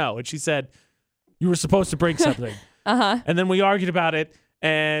said no. And she said, you were supposed to bring something. And then we argued about it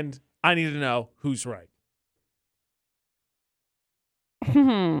and I needed to know who's right.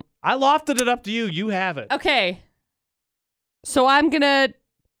 I lofted it up to you. You have it. Okay. So I'm going to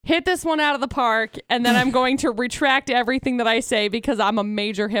hit this one out of the park, and then I'm going to retract everything that I say because I'm a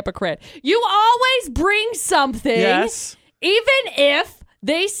major hypocrite. You always bring something. Yes. Even if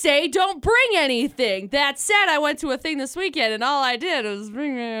they say don't bring anything. That said, I went to a thing this weekend, and all I did was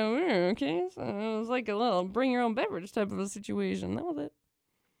bring my own beer, okay? So it was like a little bring your own beverage type of a situation. That was it.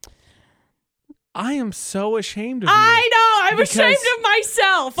 I am so ashamed of you. I know. I'm ashamed of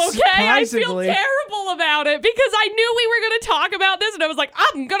myself, okay? I feel Surprisingly- terrible about it because I knew we were going to talk about this, and I was like,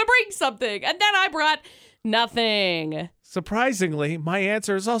 I'm going to bring something. And then I brought nothing. Surprisingly, my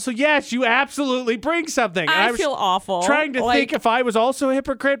answer is also yes, you absolutely bring something. And I was feel awful. trying to Like, think if I was also a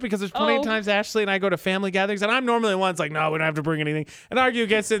hypocrite because there's plenty of Oh. times Ashley and I go to family gatherings and I'm normally the one that's like, no, we don't have to bring anything and argue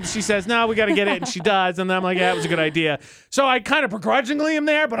against it. And she says, no, we got to get it. And she does. And then I'm like, yeah, that was a good idea. So I kind of begrudgingly am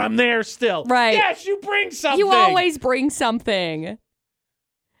there, but I'm there still. Right. Yes, you bring something. You always bring something.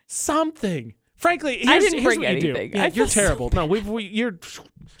 Something. Frankly, I here's didn't bring what you do. anything. Yeah, I you're feel so terrible. No, you're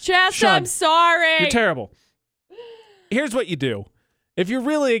Shasta, I'm Shun. sorry. You're terrible. Here's what you do. If you're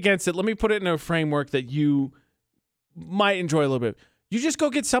really against it, let me put it in a framework that you might enjoy a little bit. You just go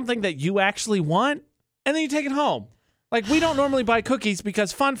get something that you actually want, and then you take it home. Like, we don't normally buy cookies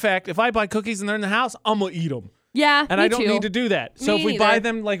because, fun fact, if I buy cookies and they're in the house, I'm going to eat them. Yeah, And me I don't too. need to do that. So Me if we buy neither.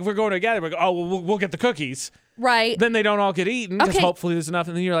 them, like if we're going together, we go, oh, well, we'll get the cookies. Right. Then they don't all get eaten because Okay. hopefully there's enough.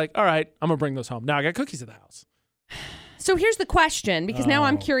 And then you're like, all right, I'm going to bring those home. Now I got cookies at the house. So here's the question, because now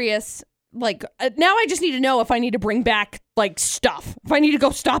I'm Oh. curious. Like, now I just need to know if I need to bring back, like, stuff. If I need to go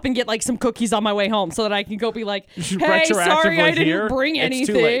stop and get, like, some cookies on my way home so that I can go be like, hey, sorry, I Retroactively here, didn't bring it's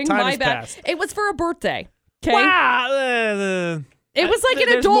too late. anything. Time My has bad. passed. It was for a birthday. Okay. Wow. It was like an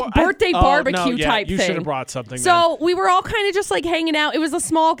There's adult more- birthday no, barbecue yeah, type you thing. should have brought something. So we were all kind of just like hanging out. It was a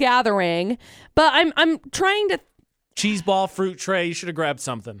small gathering, but I'm trying to. Cheese ball, fruit tray. You should have grabbed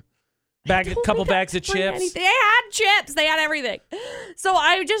something. A couple bags of chips. They had chips. They had everything. So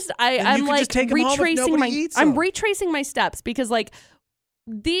I'm you could like just take 'em home if retracing nobody eats I'm 'em. retracing my steps because like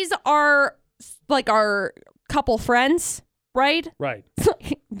these are like our couple friends, right? Right.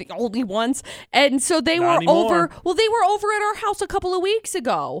 The only ones. And so they Not were anymore. they were over at our house a couple of weeks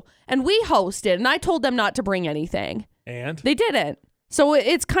ago and we hosted and I told them not to bring anything. And? They didn't. So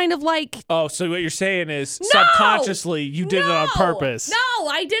it's kind of like Oh, so what you're saying is No! subconsciously you did it on No! purpose. No,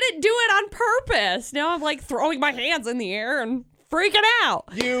 I didn't do it on purpose. Now I'm like throwing my hands in the air and freaking out.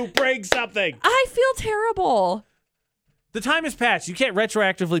 You bring something. I feel terrible. The time has passed. You can't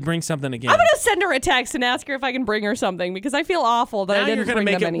retroactively bring something again. I'm going to send her a text and ask her if I can bring her something because I feel awful that now I didn't you're bring gonna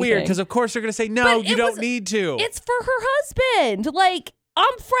make them it anything. weird because of course they're gonna say no. But You it don't was- need to. It's for her husband. Like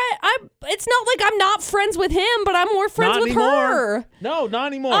it's not like I'm not friends with him, but I'm more friends Not with anymore. her. No, not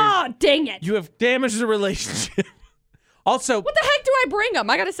anymore. Oh, dang it. You have damaged the relationship. Also, What the heck do I bring him?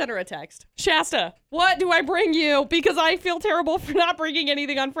 I got to send her a text. Shasta, what do I bring you? Because I feel terrible for not bringing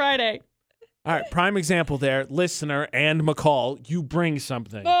anything on Friday. all right, prime example there, listener and McCall, you bring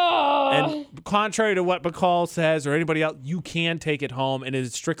something. Oh. And contrary to what McCall says or anybody else, you can take it home, and it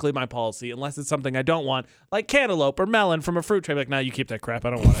is strictly my policy, unless it's something I don't want, like cantaloupe or melon from a fruit tray. Like, nah, you keep that crap. I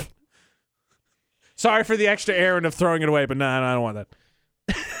don't want it. Sorry for the extra errand of throwing it away, but nah, I don't want that.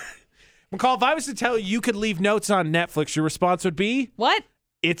 McCall, if I was to tell you you could leave notes on Netflix, your response would be, What?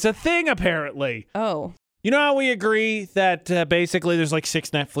 it's a thing, apparently. Oh. You know how we agree that basically there's like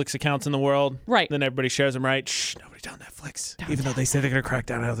 6 Netflix accounts in the world? Right. Then everybody shares them, right? Shh, nobody tell Netflix. Even though they say they're going to crack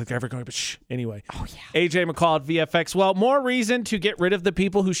down, I don't think they're ever going, but shh. Anyway. Oh, yeah. AJ McCall at VFX. Well, more reason to get rid of the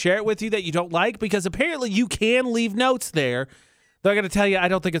people who share it with you that you don't like, because apparently you can leave notes there. Though I got to tell you, I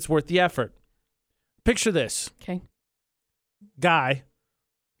don't think it's worth the effort. Picture this. Okay. Guy,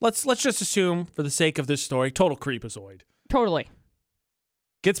 let's just assume for the sake of this story, total creepazoid. Totally.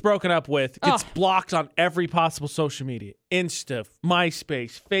 Gets broken up with, gets blocked on every possible social media. Insta,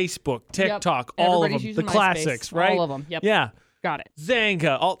 MySpace, Facebook, TikTok, all of them. The classics, right? All of them. Yep. Yeah. Got it.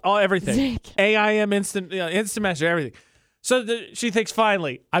 Zanga, all everything. AIM, instant messenger, everything. So she thinks,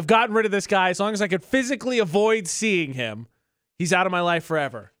 finally, I've gotten rid of this guy. As long as I could physically avoid seeing him, he's out of my life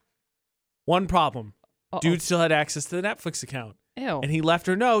forever. One problem. Dude still had access to the Netflix account. Ew. And he left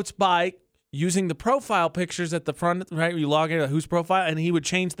her notes by using the profile pictures at the front, right? You log in whose profile, and he would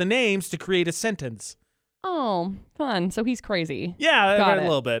change the names to create a sentence. Oh, fun. So he's crazy. Yeah, Got a it.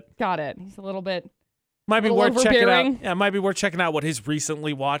 little bit. Got it. He's a little bit. Might be worth checking overbearing. out. Yeah, might be worth checking out what his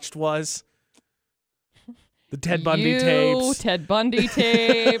recently watched was. The Ted Bundy tapes. Ted Bundy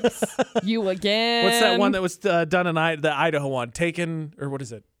tapes. You again. What's that one that was done in the Idaho one? Taken, or what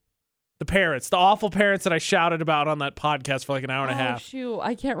is it? The parents. The awful parents that I shouted about on that podcast for like an hour and a half. Shoot.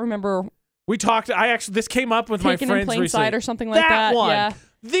 I can't remember. We talked. This came up with my Taken friends in plain recently. sight or something like that. That one. Yeah.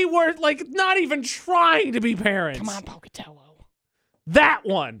 They were like not even trying to be parents. Come on, Pocatello. That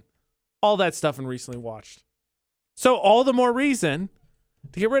one. All that stuff and recently watched. So all the more reason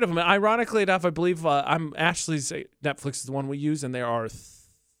to get rid of them. Ironically enough, I believe Ashley's Netflix is the one we use, and there are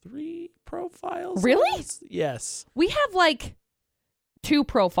 3 profiles. Really? Yes. We have like 2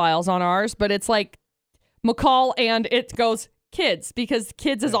 profiles on ours, but it's like McCall and it goes kids because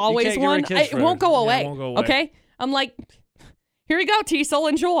kids is always one. It won't go away. It won't go away. Okay. I'm like, here you go, Teasel,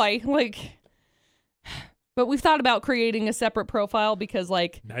 enjoy. Like, but we've thought about creating a separate profile because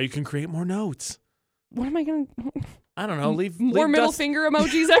like. Now you can create more notes. What am I going to. I don't know. Leave middle dust. finger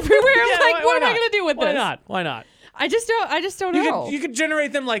emojis everywhere. Yeah, like, what am I going to do with this? Why not? I just don't know. You could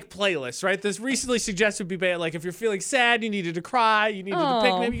generate them like playlists, right? This recently suggested would be like if you're feeling sad, you needed to cry, you needed to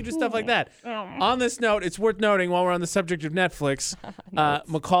pick, maybe you could do stuff like that. On this note, it's worth noting while we're on the subject of Netflix,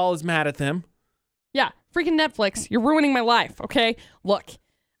 McCall is mad at them. Yeah, freaking Netflix. You're ruining my life, okay? Look,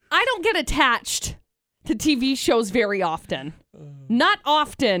 I don't get attached to TV shows very often. Not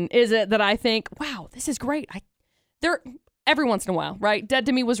often is it that I think, wow, this is great. Every once in a while, right? Dead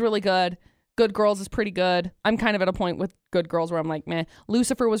to Me was really good. Good Girls is pretty good. I'm kind of at a point with Good Girls where I'm like, meh.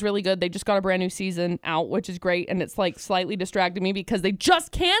 Lucifer was really good. They just got a brand new season out, which is great. And it's like slightly distracting me because they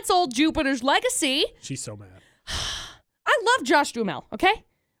just canceled Jupiter's Legacy. She's so mad. I love Josh Duhamel, okay?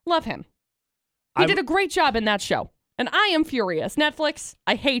 Love him. He did a great job in that show. And I am furious. Netflix,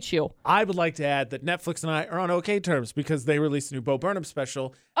 I hate you. I would like to add that Netflix and I are on okay terms because they released a new Bo Burnham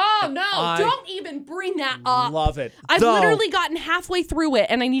special. Oh, no. Don't even bring that up. Love it. I've literally gotten halfway through it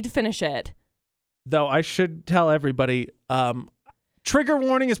and I need to finish it. Though I should tell everybody, trigger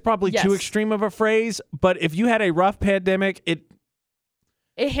warning is probably too extreme of a phrase, but if you had a rough pandemic, it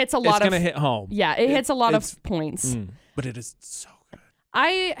hits a lot it's going to hit home. Yeah, it hits a lot of points. But it is so good.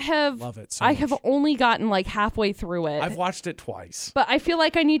 I love it so I much. have only gotten like halfway through it. I've watched it twice. But I feel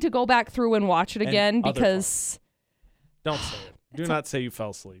like I need to go back through and watch it again because don't say it. Do not say you fell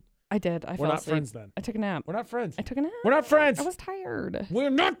asleep. I did. I fell asleep. We're not friends then. I took a nap. We're not friends. I took a nap. We're not friends. I was tired. We're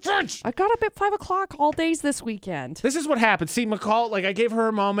not friends. I got up at 5 o'clock all days this weekend. This is what happened. See, McCall, like I gave her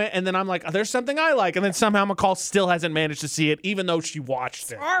a moment, and then I'm like, there's something I like. And then somehow McCall still hasn't managed to see it, even though she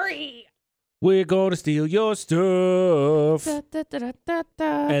watched it. Sorry. We're going to steal your stuff.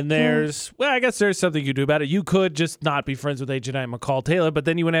 And I guess there's something you do about it. You could just not be friends with Agent I McCall Taylor, but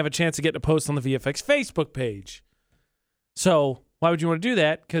then you wouldn't have a chance to get to post on the VFX Facebook page. So why would you want to do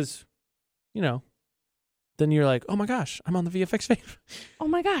that? Because, then you're like, oh my gosh, I'm on the VFX page. Oh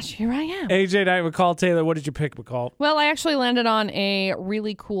my gosh, here I am. AJ Knight, McCall Taylor, what did you pick, McCall? Well, I actually landed on a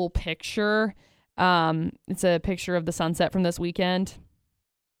really cool picture. It's a picture of the sunset from this weekend.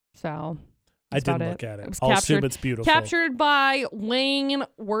 So I didn't look at it. It was I'll assume it's beautiful. Captured by Wayne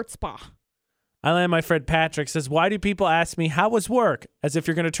Wurtzbach. I land my friend Patrick says, why do people ask me, how was work? As if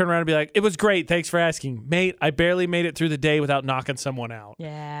you're going to turn around and be like, it was great. Thanks for asking. Mate, I barely made it through the day without knocking someone out.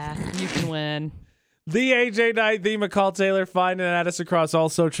 Yeah, you can win. The AJ Knight, the McCall Taylor, find and at us across all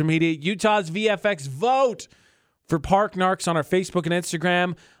social media. Utah's VFX vote for Park Narcs on our Facebook and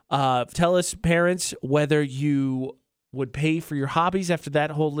Instagram. Tell us, parents, whether you would pay for your hobbies after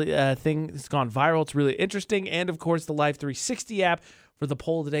that whole thing has gone viral. It's really interesting. And, of course, the Live 360 app for the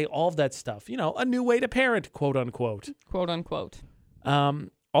poll of the day, all of that stuff. A new way to parent, quote unquote. Quote unquote.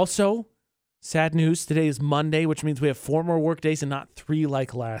 Also, sad news. Today is Monday, which means we have 4 more work days and not 3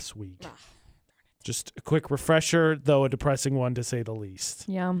 like last week. Just a quick refresher, though a depressing one to say the least.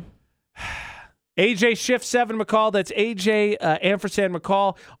 Yeah. AJ Shift 7 McCall. That's AJ ampersand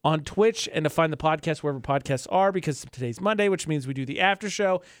McCall on Twitch, and to find the podcast wherever podcasts are, because today's Monday, which means we do the after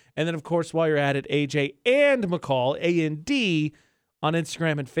show. And then, of course, while you're at it, AJ and McCall, A&D, on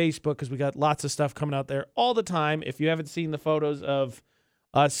Instagram and Facebook, because we got lots of stuff coming out there all the time. If you haven't seen the photos of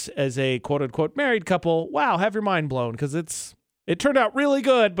us as a quote-unquote married couple, wow, have your mind blown, because it turned out really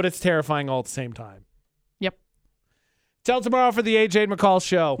good, but it's terrifying all at the same time. Yep. Till tomorrow for the AJ and McCall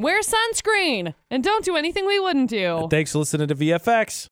show. Wear sunscreen and don't do anything we wouldn't do. And thanks for listening to VFX.